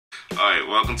Hi,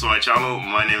 welcome to my channel.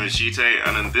 My name is Jite,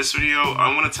 and in this video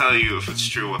I'm going to tell you if it's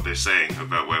true what they're saying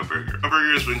about Wowburger.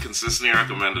 Wowburger has been consistently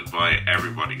recommended by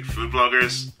everybody. Food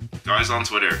bloggers, guys on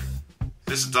Twitter,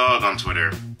 this dog on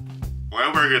Twitter,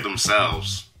 Wowburger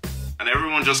themselves, and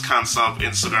everyone just can't stop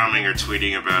Instagramming or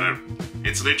tweeting about it.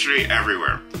 It's literally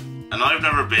everywhere. And I've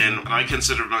never been, and I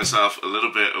consider myself a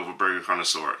little bit of a burger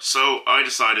connoisseur, so I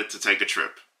decided to take a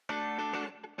trip.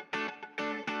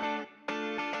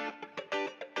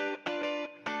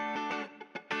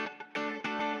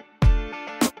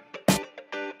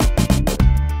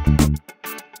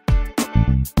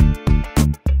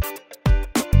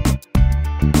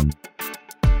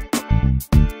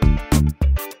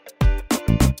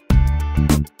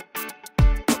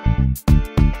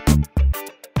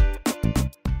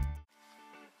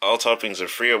 All toppings are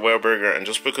free at Wowburger, and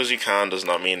just because you can does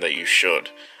not mean that you should.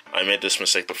 I made this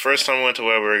mistake the first time I went to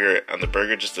Wowburger, and the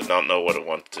burger just did not know what it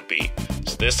wanted to be.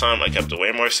 So this time I kept it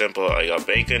way more simple. I got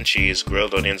bacon, cheese,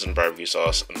 grilled onions and barbecue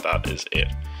sauce, and that is it.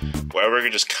 Wowburger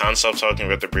just can't stop talking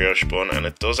about the brioche bun, and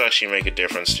it does actually make a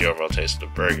difference to the overall taste of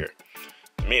the burger.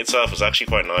 The meat itself is actually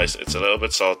quite nice. It's a little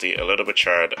bit salty, a little bit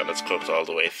charred, and it's cooked all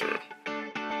the way through.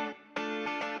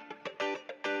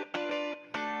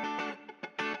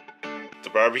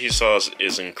 The barbecue sauce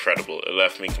is incredible. It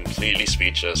left me completely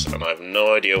speechless, and I have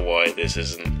no idea why this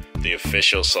isn't the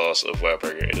official sauce of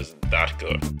Wowburger. It is that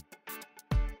good.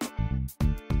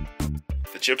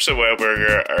 The chips at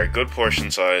Wowburger are a good portion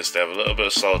size. They have a little bit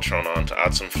of salt thrown on to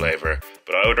add some flavour,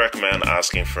 but I would recommend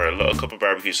asking for a little cup of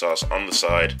barbecue sauce on the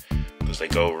side because they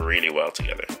go really well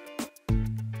together.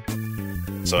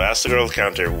 So I asked the girl at the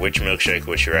counter which milkshake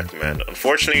would she recommend.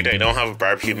 Unfortunately, they don't have a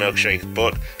barbecue milkshake,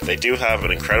 but they do have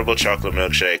an incredible chocolate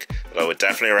milkshake that I would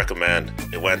definitely recommend.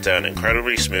 It went down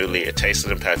incredibly smoothly, it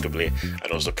tasted impeccably, and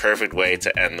it was the perfect way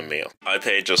to end the meal. I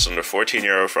paid just under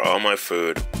 €14 for all my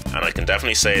food, and I can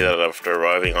definitely say that after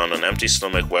arriving on an empty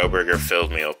stomach, Wowburger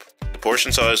filled me up. The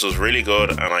portion size was really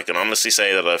good, and I can honestly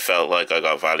say that I felt like I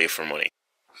got value for money.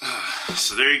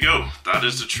 So there you go, that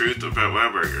is the truth about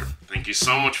Wowburger. Thank you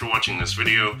so much for watching this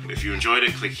video. If you enjoyed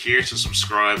it, click here to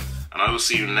subscribe, and I will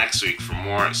see you next week for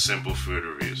more simple food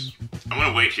reviews. I'm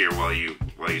gonna wait here while you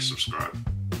subscribe.